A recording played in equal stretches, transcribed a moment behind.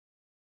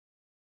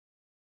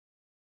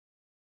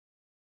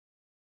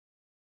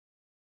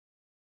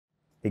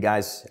Hey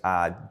guys,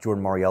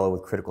 Jordan Mauriello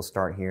with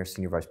CRITICALSTART here,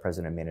 Senior Vice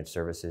President of Managed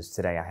Services.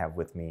 Today I have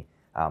with me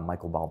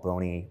Michael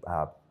Balboni,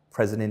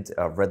 President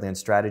of Redland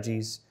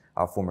Strategies,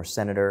 former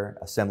Senator,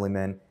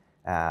 Assemblyman,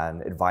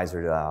 and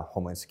advisor to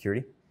Homeland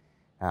Security.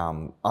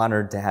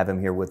 Honored to have him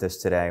here with us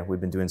today.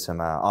 We've been doing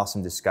some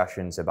awesome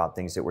discussions about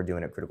things that we're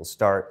doing at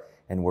CRITICALSTART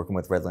and working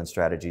with Redland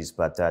Strategies,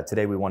 but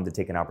today we wanted to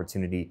take an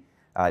opportunity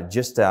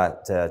just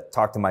to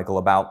talk to Michael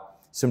about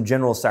some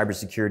general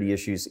cybersecurity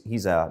issues.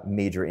 He's a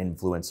major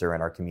influencer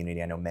in our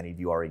community. I know many of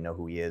you already know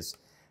who he is,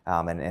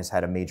 and has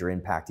had a major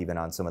impact even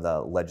on some of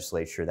the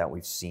legislature that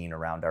we've seen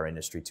around our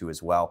industry too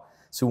as well.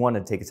 So we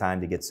wanted to take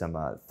time to get some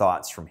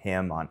thoughts from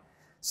him on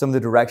some of the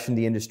direction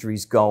the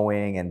industry's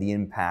going and the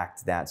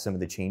impact that some of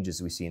the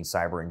changes we see in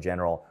cyber in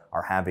general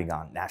are having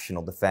on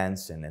national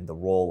defense and the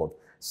role of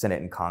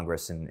Senate and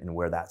Congress and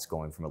where that's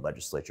going from a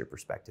legislature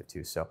perspective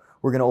too. So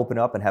we're going to open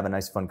up and have a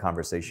nice fun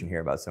conversation here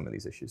about some of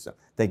these issues. So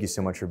thank you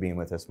so much for being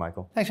with us,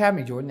 Michael. Thanks for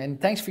having me, Jordan, and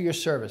thanks for your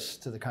service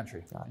to the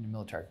country and the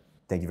military.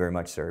 Thank you very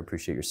much, sir. I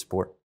appreciate your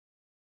support.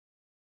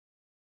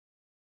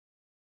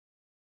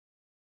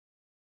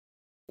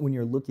 When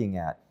you're looking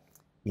at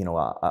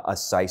a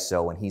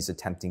CISO and he's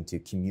attempting to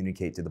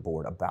communicate to the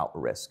board about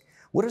risk,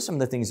 what are some of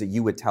the things that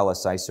you would tell a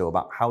CISO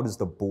about how does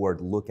the board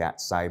look at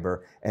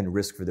cyber and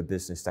risk for the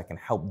business that can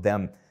help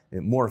them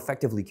more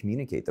effectively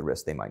communicate the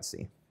risk they might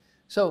see?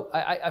 So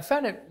I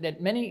found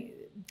that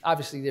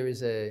obviously there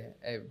is a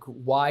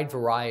wide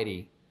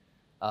variety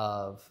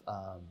of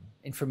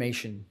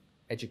information,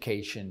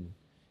 education,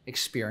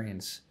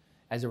 experience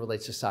as it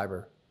relates to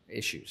cyber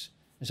issues.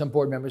 There's some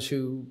board members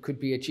who could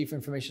be a chief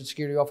information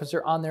security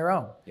officer on their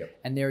own,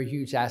 and they're a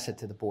huge asset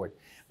to the board.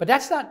 But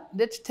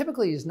that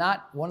typically is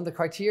not one of the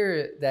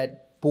criteria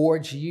that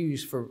boards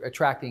use for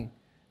attracting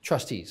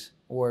trustees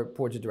or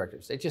boards of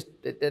directors.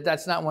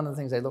 That's not one of the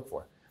things they look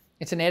for.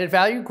 It's an added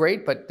value,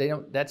 great, but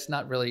that's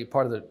not really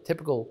part of the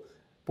typical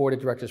board of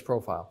directors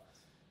profile.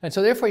 And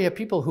so therefore you have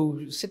people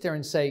who sit there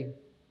and say,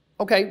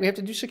 okay, we have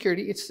to do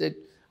security.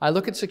 I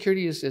look at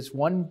security as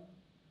one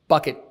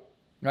bucket,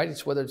 right?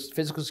 It's whether it's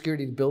physical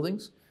security of the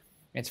buildings,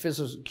 it's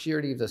physical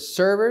security of the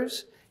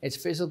servers, it's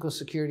physical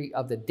security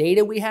of the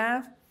data we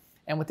have.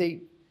 And what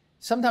they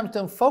sometimes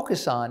don't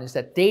focus on is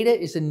that data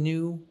is the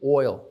new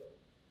oil.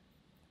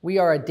 We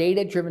are a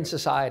data-driven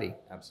society.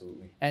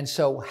 Absolutely. And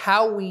so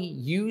how we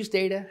use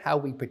data, how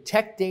we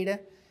protect data,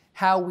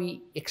 how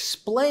we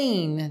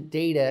explain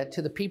data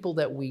to the people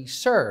that we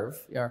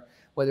serve,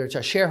 whether it's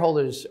our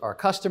shareholders, our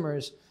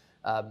customers,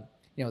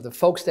 the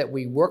folks that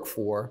we work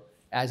for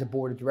as a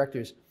board of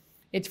directors,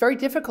 it's very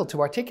difficult to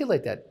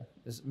articulate that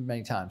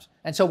many times.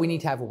 And so we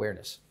need to have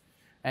awareness.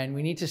 And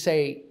we need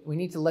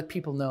to let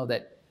people know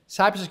that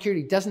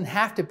cybersecurity doesn't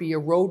have to be a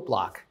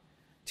roadblock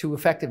to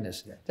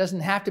effectiveness. It doesn't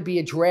have to be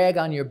a drag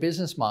on your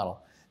business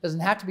model. It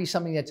doesn't have to be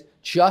something that's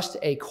just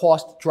a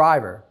cost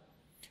driver.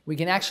 We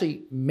can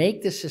actually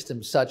make the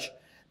system such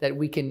that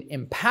we can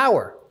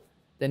empower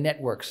the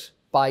networks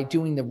by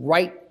doing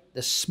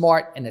the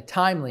smart, and the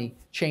timely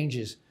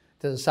changes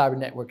to the cyber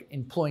network,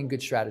 employing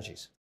good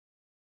strategies.